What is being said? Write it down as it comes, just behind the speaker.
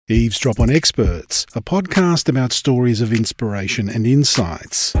Eavesdrop on Experts, a podcast about stories of inspiration and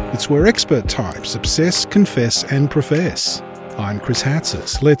insights. It's where expert types obsess, confess and profess. I'm Chris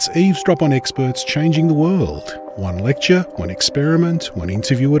Hatzis. Let's eavesdrop on experts changing the world. One lecture, one experiment, one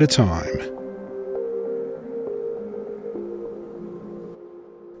interview at a time.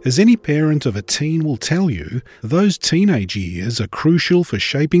 As any parent of a teen will tell you, those teenage years are crucial for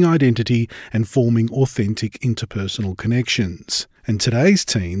shaping identity and forming authentic interpersonal connections. And today's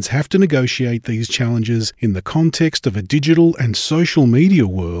teens have to negotiate these challenges in the context of a digital and social media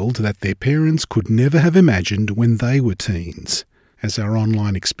world that their parents could never have imagined when they were teens. As our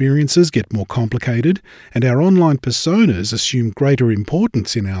online experiences get more complicated and our online personas assume greater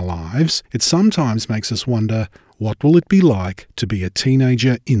importance in our lives, it sometimes makes us wonder, what will it be like to be a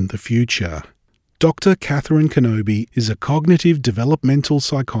teenager in the future? Dr. Catherine Kenobi is a cognitive developmental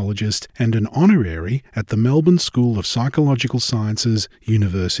psychologist and an honorary at the Melbourne School of Psychological Sciences,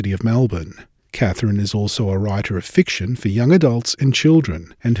 University of Melbourne. Catherine is also a writer of fiction for young adults and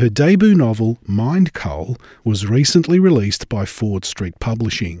children, and her debut novel, Mind Cull, was recently released by Ford Street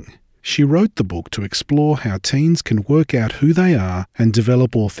Publishing. She wrote the book to explore how teens can work out who they are and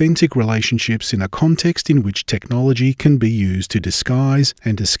develop authentic relationships in a context in which technology can be used to disguise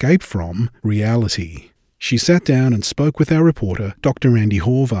and escape from reality. She sat down and spoke with our reporter, Dr. Andy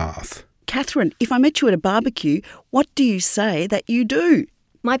Horvath. Catherine, if I met you at a barbecue, what do you say that you do?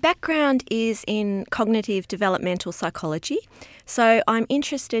 My background is in cognitive developmental psychology, so I'm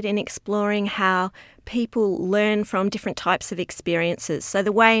interested in exploring how people learn from different types of experiences, so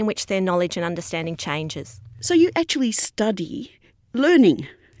the way in which their knowledge and understanding changes. So you actually study learning.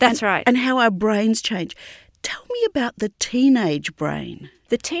 That's right. And how our brains change. Tell me about the teenage brain.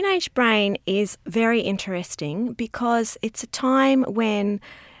 The teenage brain is very interesting because it's a time when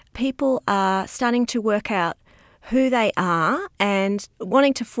people are starting to work out who they are and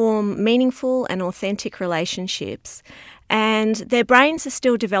wanting to form meaningful and authentic relationships. And their brains are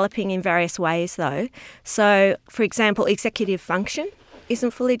still developing in various ways though. So, for example, executive function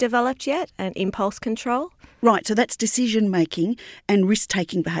isn't fully developed yet, and impulse control. Right, so that's decision-making and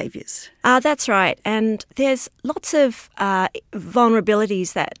risk-taking behaviours. That's right. And there's lots of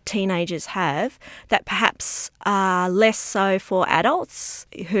vulnerabilities that teenagers have that perhaps are less so for adults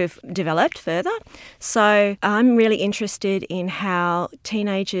who've developed further. So I'm really interested in how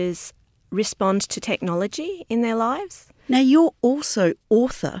teenagers respond to technology in their lives. Now, you're also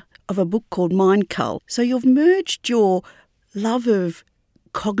author of a book called Mind Cull. So you've merged your love of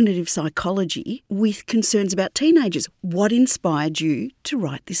cognitive psychology with concerns about teenagers. What inspired you to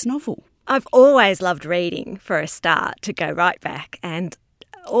write this novel? I've always loved reading for a start, to go right back, and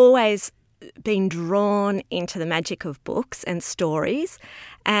always been drawn into the magic of books and stories.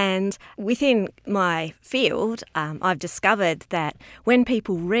 And within my field, I've discovered that when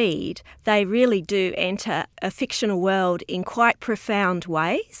people read, they really do enter a fictional world in quite profound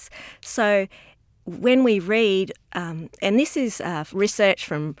ways. So when we read, and this is research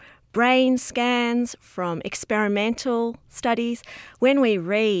from brain scans, from experimental studies, when we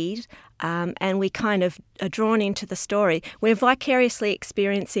read and we kind of are drawn into the story, we're vicariously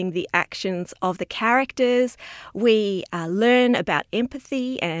experiencing the actions of the characters. We learn about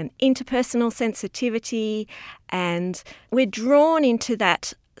empathy and interpersonal sensitivity, and we're drawn into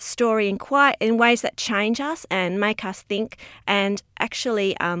that story in ways that change us and make us think and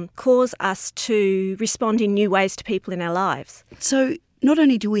actually cause us to respond in new ways to people in our lives. So not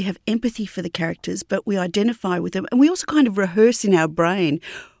only do we have empathy for the characters, but we identify with them, and we also kind of rehearse in our brain,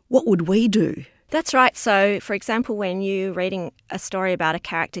 what would we do? That's right. So, for example, when you're reading a story about a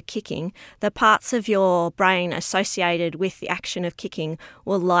character kicking, the parts of your brain associated with the action of kicking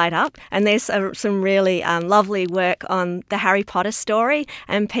will light up. And there's some really lovely work on the Harry Potter story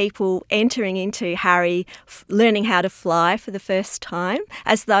and people entering into Harry learning how to fly for the first time,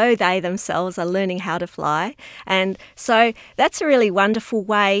 as though they themselves are learning how to fly. And so that's a really wonderful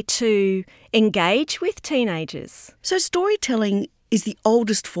way to engage with teenagers. So storytelling is the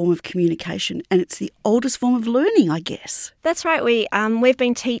oldest form of communication, and it's the oldest form of learning, I guess. That's right. We've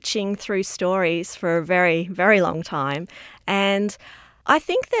been teaching through stories for a very, very long time, and I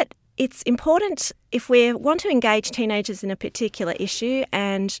think that it's important, if we want to engage teenagers in a particular issue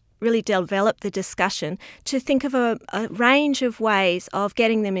and really develop the discussion, to think of a range of ways of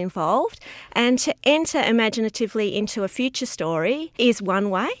getting them involved, and to enter imaginatively into a future story is one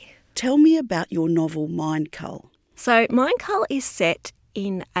way. Tell me about your novel, Mind Cull. So Mind Cull is set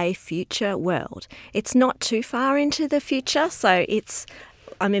in a future world. It's not too far into the future, so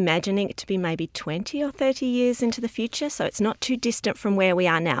I'm imagining it to be maybe 20 or 30 years into the future, so it's not too distant from where we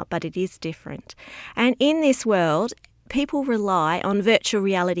are now, but it is different. And in this world, people rely on virtual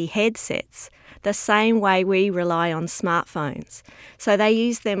reality headsets the same way we rely on smartphones. So they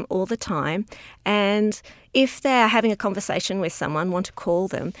use them all the time, and if they're having a conversation with someone, want to call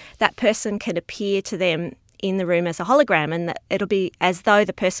them, that person can appear to them in the room as a hologram, and it'll be as though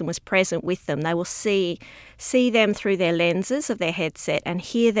the person was present with them. They will see them through their lenses of their headset and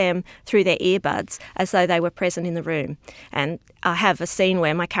hear them through their earbuds as though they were present in the room. And I have a scene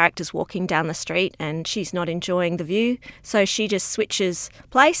where my character's walking down the street and she's not enjoying the view, so she just switches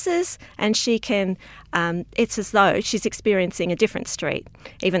places and she can, it's as though she's experiencing a different street,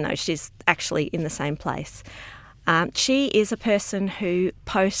 even though she's actually in the same place. She is a person who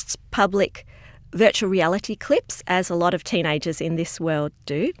posts public virtual reality clips, as a lot of teenagers in this world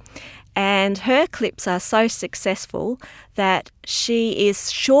do. And her clips are so successful that she is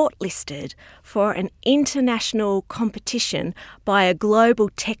shortlisted for an international competition by a global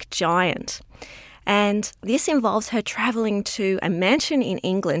tech giant. And this involves her travelling to a mansion in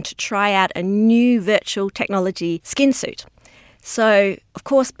England to try out a new virtual technology skin suit. So, of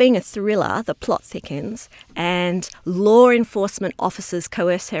course, being a thriller, the plot thickens and law enforcement officers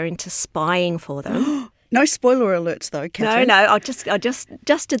coerce her into spying for them. No spoiler alerts though, Catherine. No, I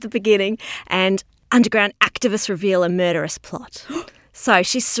just at the beginning. And underground activists reveal a murderous plot. So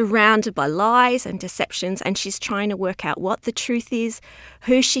she's surrounded by lies and deceptions, and she's trying to work out what the truth is,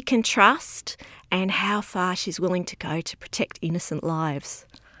 who she can trust, and how far she's willing to go to protect innocent lives.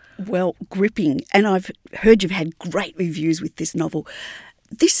 Well, gripping. And I've heard you've had great reviews with this novel.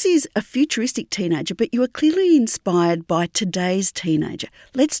 This is a futuristic teenager, but you are clearly inspired by today's teenager.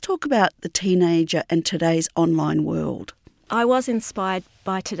 Let's talk about the teenager and today's online world. I was inspired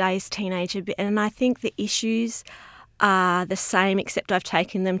by today's teenager, and I think the issues are the same, except I've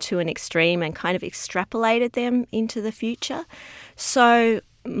taken them to an extreme and kind of extrapolated them into the future. So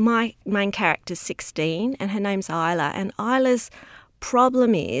my main character's 16 and her name's Isla, and Isla's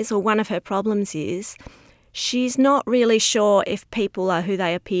problem is, or one of her problems is, she's not really sure if people are who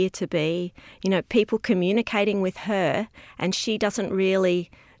they appear to be. You know, people communicating with her, and she doesn't really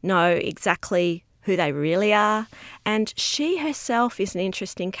know exactly who they really are. And she herself is an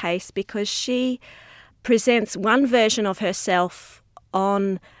interesting case because she presents one version of herself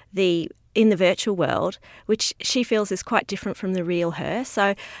in the virtual world, which she feels is quite different from the real her.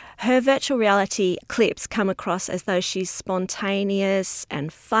 So her virtual reality clips come across as though she's spontaneous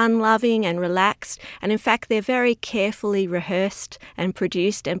and fun-loving and relaxed. And in fact, they're very carefully rehearsed and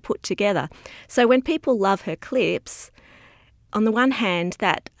produced and put together. So when people love her clips, on the one hand,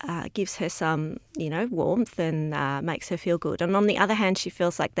 that gives her some, warmth and makes her feel good. And on the other hand, she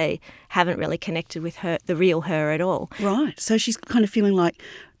feels like they haven't really connected with her, the real her at all. Right. So she's kind of feeling like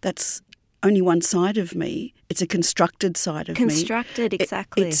that's only one side of me. It's a constructed side of me. Constructed,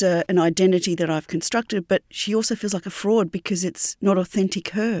 exactly. It's an identity that I've constructed, but she also feels like a fraud because it's not authentic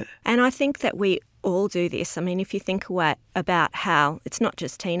her. And I think that we all do this. I mean, if you think about how it's not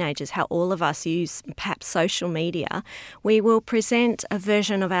just teenagers, how all of us use perhaps social media, we will present a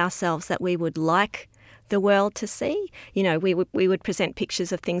version of ourselves that we would like the world to see. You know, we would present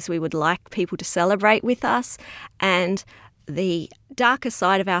pictures of things we would like people to celebrate with us, and the darker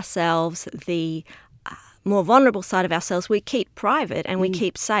side of ourselves, the more vulnerable side of ourselves, we keep private and we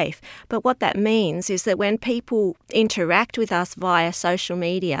keep safe. But what that means is that when people interact with us via social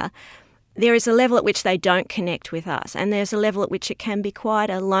media, there is a level at which they don't connect with us, and there's a level at which it can be quite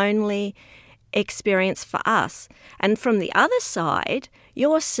a lonely experience for us. And from the other side,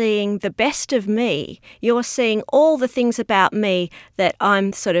 you're seeing the best of me. You're seeing all the things about me that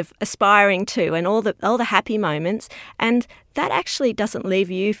I'm sort of aspiring to, and all the happy moments. And that actually doesn't leave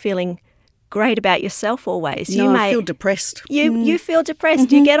you feeling great about yourself always. No, I feel depressed. You feel depressed.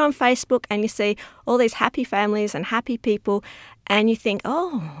 Mm-hmm. You get on Facebook and you see all these happy families and happy people, and you think,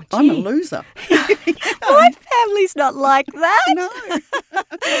 oh, gee, I'm a loser. My family's not like that. No.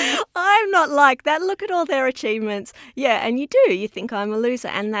 I'm not like that. Look at all their achievements. Yeah, and you do. You think I'm a loser,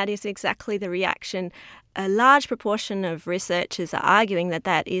 and that is exactly the reaction. A large proportion of researchers are arguing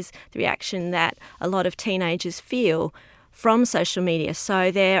that is the reaction that a lot of teenagers feel from social media.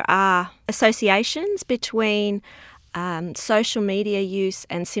 So there are associations between social media use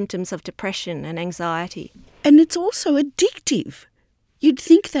and symptoms of depression and anxiety. And it's also addictive. You'd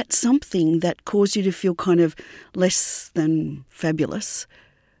think that something that caused you to feel kind of less than fabulous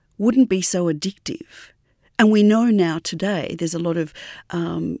wouldn't be so addictive. And we know now today there's a lot of,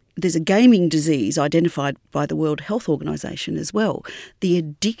 there's a gaming disease identified by the World Health Organization as well, the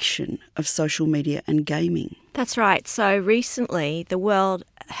addiction of social media and gaming. That's right. So recently the World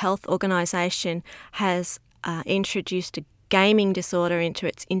Health Organization has introduced a gaming disorder into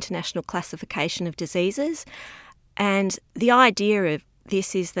its international classification of diseases. And the idea of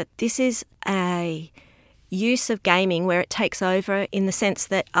this is that this is a use of gaming where it takes over in the sense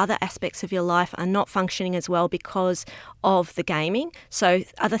that other aspects of your life are not functioning as well because of the gaming. So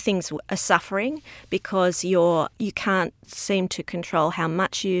other things are suffering because you can't seem to control how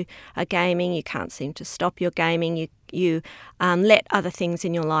much you are gaming, you can't seem to stop your gaming, you let other things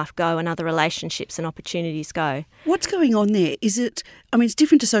in your life go and other relationships and opportunities go. What's going on there? It's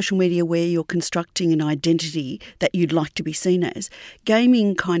different to social media where you're constructing an identity that you'd like to be seen as.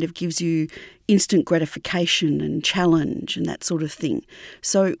 Gaming kind of gives you instant gratification and challenge and that sort of thing.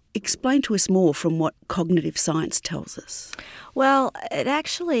 So explain to us more from what cognitive science tells us. Well, it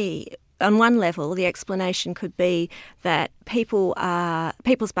actually, on one level, the explanation could be that people's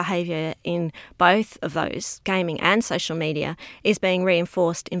behaviour in both of those, gaming and social media, is being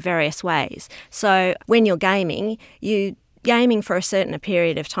reinforced in various ways. So when you're gaming for a certain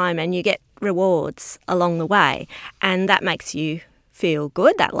period of time and you get rewards along the way, and that makes you feel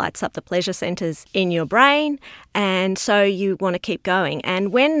good. That lights up the pleasure centres in your brain, and so you want to keep going.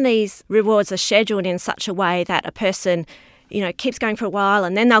 And when these rewards are scheduled in such a way that a person keeps going for a while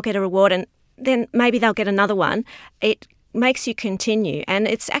and then they'll get a reward and then maybe they'll get another one, it makes you continue. And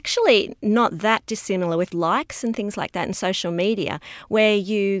it's actually not that dissimilar with likes and things like that in social media, where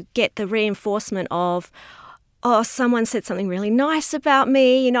you get the reinforcement of, oh, someone said something really nice about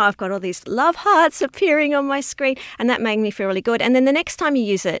me, I've got all these love hearts appearing on my screen, and that made me feel really good. And then the next time you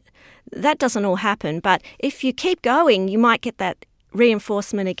use it, that doesn't all happen. But if you keep going, you might get that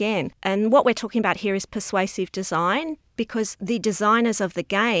reinforcement again. And what we're talking about here is persuasive design, because the designers of the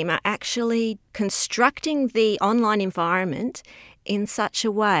game are actually constructing the online environment in such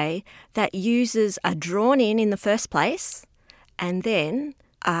a way that users are drawn in the first place and then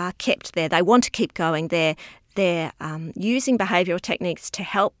are kept there. They want to keep going. They're using behavioural techniques to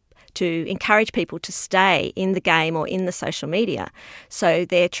help to encourage people to stay in the game or in the social media. So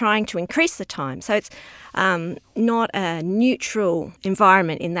they're trying to increase the time. So it's not a neutral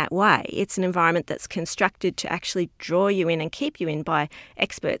environment in that way. It's an environment that's constructed to actually draw you in and keep you in by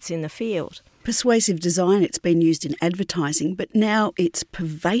experts in the field. Persuasive design, it's been used in advertising, but now it's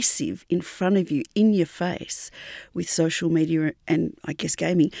pervasive in front of you, in your face, with social media and, I guess,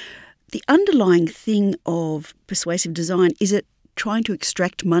 gaming. The underlying thing of persuasive design, is it trying to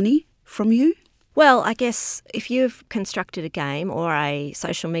extract money from you? Well, I guess if you've constructed a game or a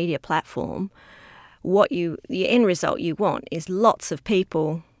social media platform, the end result you want is lots of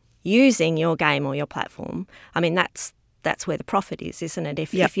people using your game or your platform. I mean, that's where the profit is, isn't it?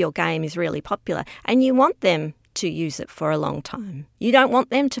 If your game is really popular and you want them to use it for a long time. You don't want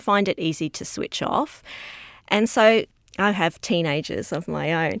them to find it easy to switch off. And so I have teenagers of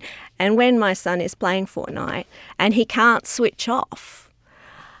my own, and when my son is playing Fortnite and he can't switch off,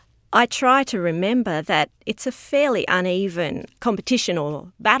 I try to remember that it's a fairly uneven competition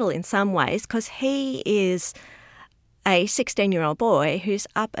or battle in some ways, because he is a 16-year-old boy who's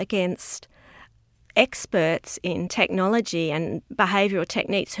up against experts in technology and behavioural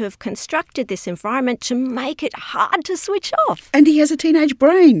techniques who have constructed this environment to make it hard to switch off. And he has a teenage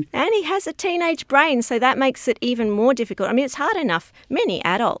brain. So that makes it even more difficult. I mean, it's hard enough. Many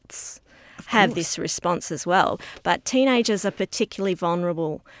adults have this response as well, but teenagers are particularly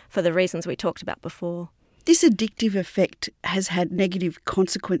vulnerable for the reasons we talked about before. This addictive effect has had negative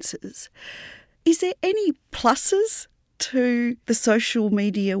consequences. Is there any pluses to the social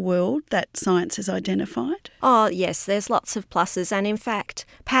media world that science has identified? Oh, yes, there's lots of pluses. And in fact,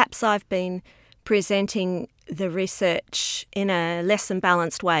 perhaps I've been presenting the research in a less than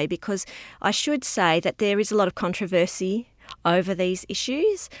balanced way, because I should say that there is a lot of controversy over these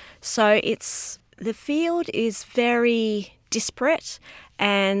issues. So the field is very disparate,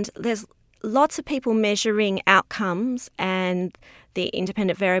 and there's lots of people measuring outcomes and the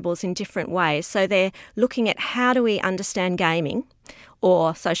independent variables in different ways. So they're looking at how do we understand gaming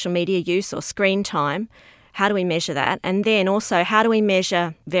or social media use or screen time, how do we measure that? And then also how do we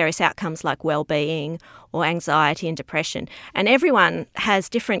measure various outcomes like well-being or anxiety and depression? And everyone has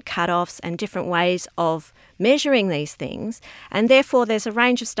different cutoffs and different ways of measuring these things, and therefore there's a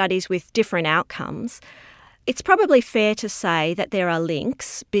range of studies with different outcomes. It's probably fair to say that there are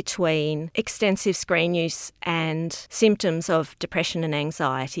links between extensive screen use and symptoms of depression and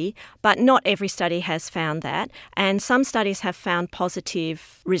anxiety, but not every study has found that. And some studies have found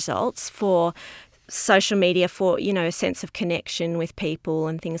positive results for social media, for, a sense of connection with people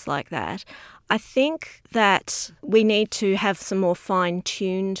and things like that. I think that we need to have some more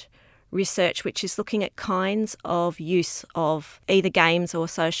fine-tuned research which is looking at kinds of use of either games or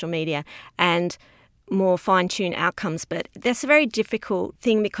social media and more fine-tuned outcomes, but that's a very difficult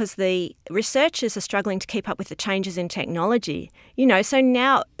thing because the researchers are struggling to keep up with the changes in technology. So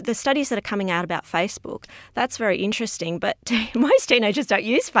now the studies that are coming out about Facebook, that's very interesting, but most teenagers don't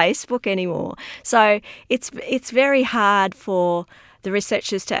use Facebook anymore. So it's very hard for the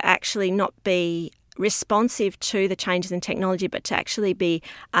researchers to actually not be responsive to the changes in technology, but to actually be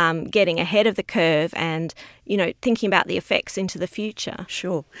getting ahead of the curve and, thinking about the effects into the future.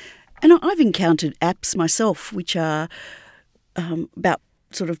 Sure. And I've encountered apps myself which are about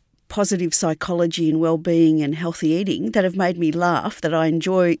sort of positive psychology and well-being and healthy eating that have made me laugh, that I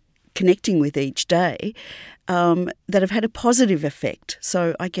enjoy connecting with each day, that have had a positive effect.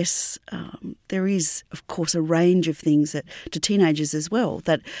 So I guess there is, of course, a range of things that to teenagers as well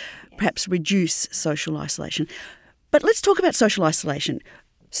that perhaps reduce social isolation. But let's talk about social isolation.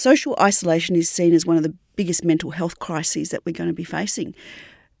 Social isolation is seen as one of the biggest mental health crises that we're going to be facing.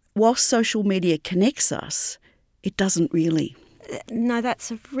 Whilst social media connects us, it doesn't really. No, that's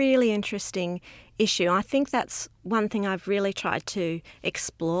a really interesting issue. I think that's one thing I've really tried to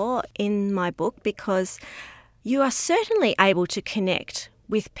explore in my book, because you are certainly able to connect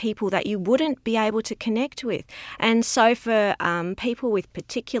with people that you wouldn't be able to connect with. And so for people with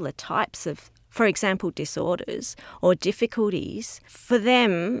particular types of, for example, disorders or difficulties, for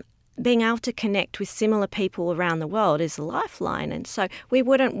them, being able to connect with similar people around the world is a lifeline. And so we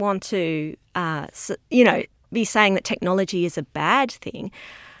wouldn't want to, be saying that technology is a bad thing.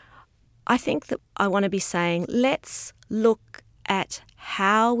 I think that I want to be saying, let's look at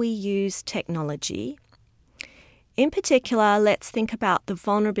how we use technology. In particular, let's think about the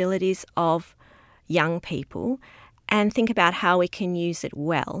vulnerabilities of young people and think about how we can use it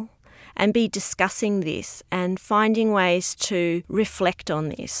well, and be discussing this and finding ways to reflect on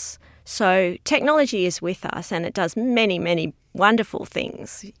this. So technology is with us and it does many, many wonderful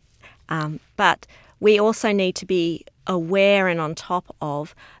things. But we also need to be aware and on top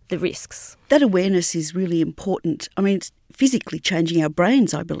of the risks. That awareness is really important. I mean, it's physically changing our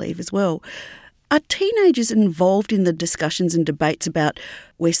brains, I believe, as well. Are teenagers involved in the discussions and debates about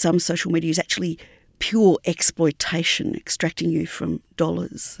where some social media is actually pure exploitation, extracting you from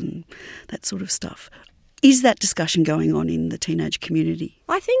dollars and that sort of stuff? Is that discussion going on in the teenage community?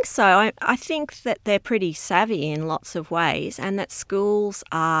 I think so. I think that they're pretty savvy in lots of ways, and that schools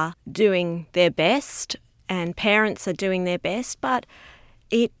are doing their best and parents are doing their best, but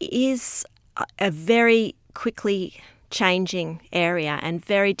it is a very quickly changing area and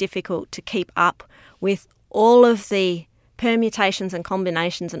very difficult to keep up with all of the permutations and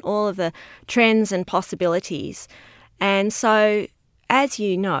combinations and all of the trends and possibilities. And so, as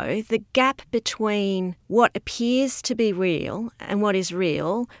you know, the gap between what appears to be real and what is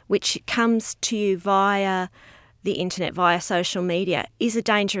real, which comes to you via the internet, via social media, is a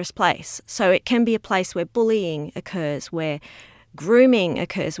dangerous place. So it can be a place where bullying occurs, where grooming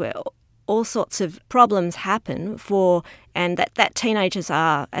occurs, where all sorts of problems happen and that teenagers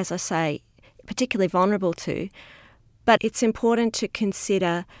are, as I say, particularly vulnerable to. But it's important to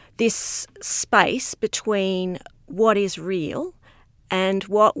consider this space between what is real and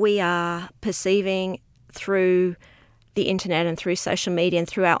what we are perceiving through the internet and through social media and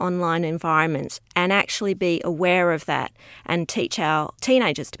through our online environments, and actually be aware of that and teach our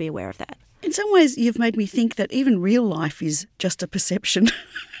teenagers to be aware of that. In some ways, you've made me think that even real life is just a perception,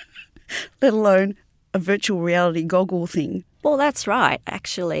 let alone a virtual reality goggle thing. Well, that's right,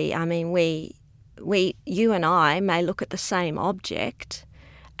 actually. I mean, you and I may look at the same object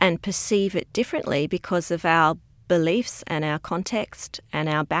and perceive it differently because of our beliefs and our context and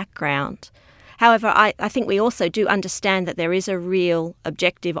our background. However, I think we also do understand that there is a real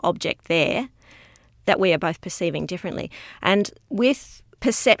objective object there that we are both perceiving differently. And with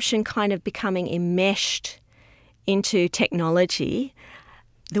perception kind of becoming enmeshed into technology,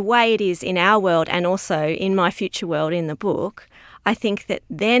 the way it is in our world and also in my future world in the book, I think that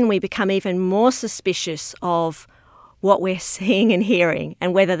then we become even more suspicious of what we're seeing and hearing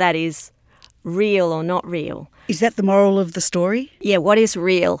and whether that is real or not real. Is that the moral of the story? Yeah, what is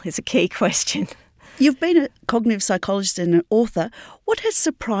real is a key question. You've been a cognitive psychologist and an author. What has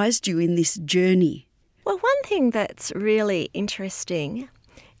surprised you in this journey? Well, one thing that's really interesting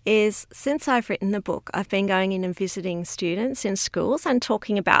is since I've written the book, I've been going in and visiting students in schools and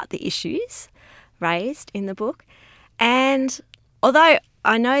talking about the issues raised in the book. And although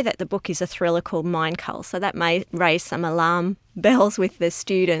I know that the book is a thriller called Mind Cull, so that may raise some alarm bells with the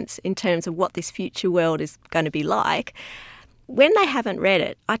students in terms of what this future world is going to be like. When they haven't read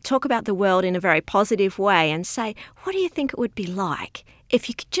it, I talk about the world in a very positive way and say, what do you think it would be like if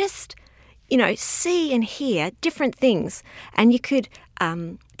you could just see and hear different things, and you could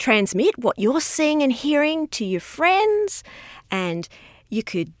transmit what you're seeing and hearing to your friends, and you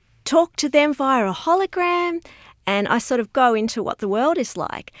could talk to them via a hologram. And I sort of go into what the world is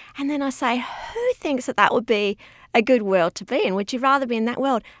like, and then I say, who thinks that would be a good world to be in? Would you rather be in that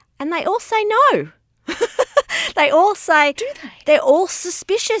world? And they all say no. They all say, do they? They're all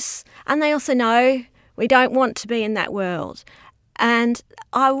suspicious, and they also know we don't want to be in that world. And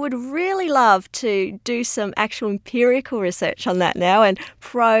I would really love to do some actual empirical research on that now and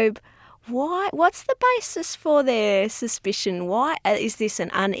probe what's the basis for their suspicion? Why is this an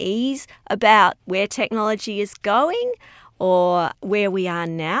unease about where technology is going or where we are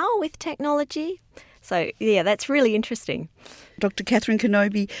now with technology? So, yeah, that's really interesting. Dr. Catherine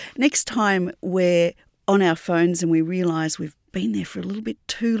Kenobi, next time we're on our phones and we realise we've been there for a little bit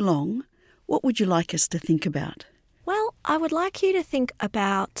too long, what would you like us to think about? Well, I would like you to think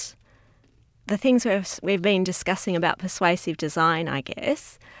about the things we've been discussing about persuasive design, I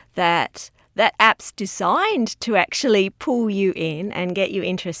guess, that app's designed to actually pull you in and get you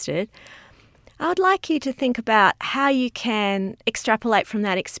interested. I would like you to think about how you can extrapolate from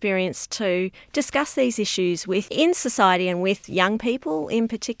that experience to discuss these issues within society and with young people in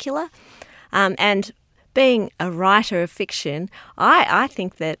particular. And being a writer of fiction, I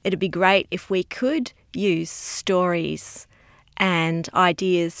think that it'd be great if we could use stories and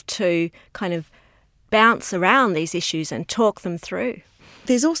ideas to kind of bounce around these issues and talk them through.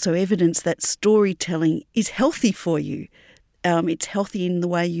 There's also evidence that storytelling is healthy for you. It's healthy in the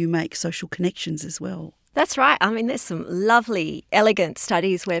way you make social connections as well. That's right. I mean, there's some lovely, elegant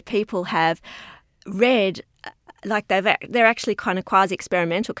studies where people have read, like they're actually kind of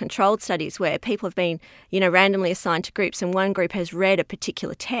quasi-experimental controlled studies where people have been, randomly assigned to groups, and one group has read a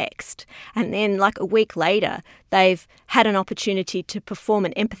particular text, and then like a week later they've had an opportunity to perform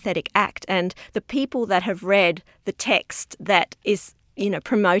an empathetic act, and the people that have read the text that is,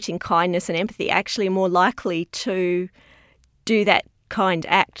 promoting kindness and empathy actually are more likely to do that kind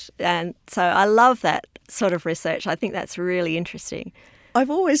act. And so I love that sort of research. I think that's really interesting.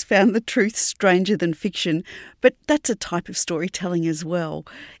 I've always found the truth stranger than fiction, but that's a type of storytelling as well,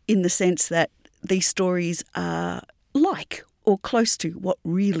 in the sense that these stories are like or close to what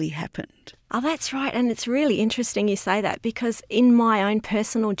really happened. Oh, that's right. And it's really interesting you say that, because in my own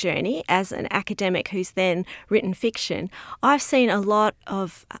personal journey as an academic who's then written fiction, I've seen a lot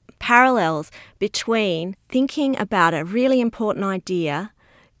of parallels between thinking about a really important idea,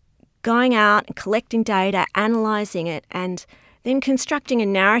 going out and collecting data, analysing it, and then constructing a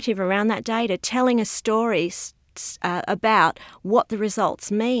narrative around that data, telling a story about what the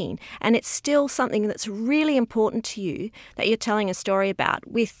results mean. And it's still something that's really important to you that you're telling a story about.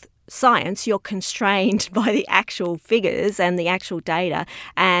 With science, you're constrained by the actual figures and the actual data.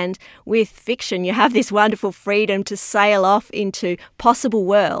 And with fiction, you have this wonderful freedom to sail off into possible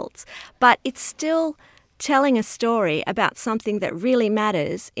worlds. But it's still telling a story about something that really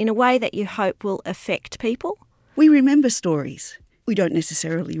matters in a way that you hope will affect people. We remember stories. We don't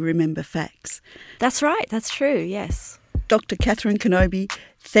necessarily remember facts. That's right. That's true, yes. Dr. Catherine Kenobi,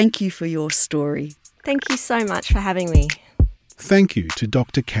 thank you for your story. Thank you so much for having me. Thank you to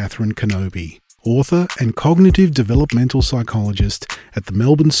Dr. Catherine Kenobi, author and cognitive developmental psychologist at the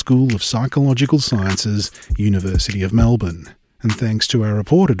Melbourne School of Psychological Sciences, University of Melbourne. And thanks to our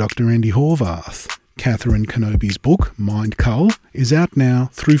reporter, Dr. Andy Horvath. Catherine Kenobi's book, Mind Cull, is out now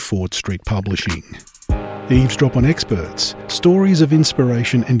through Ford Street Publishing. Eavesdrop on Experts, Stories of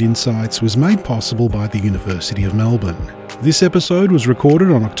Inspiration and Insights was made possible by the University of Melbourne. This episode was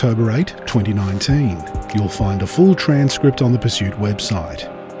recorded on October 8, 2019. You'll find a full transcript on the Pursuit website.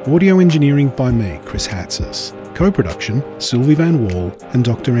 Audio engineering by me, Chris Hatzis. Co-production, Sylvie Van Wall and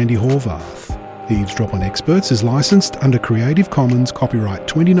Dr. Andy Horvath. Eavesdrop on Experts is licensed under Creative Commons Copyright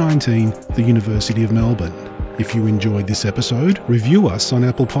 2019, the University of Melbourne. If you enjoyed this episode, review us on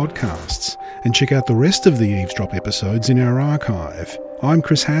Apple Podcasts and check out the rest of the Eavesdrop episodes in our archive. I'm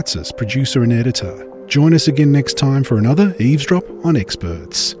Chris Hatzis, producer and editor. Join us again next time for another Eavesdrop on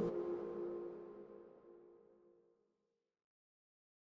Experts.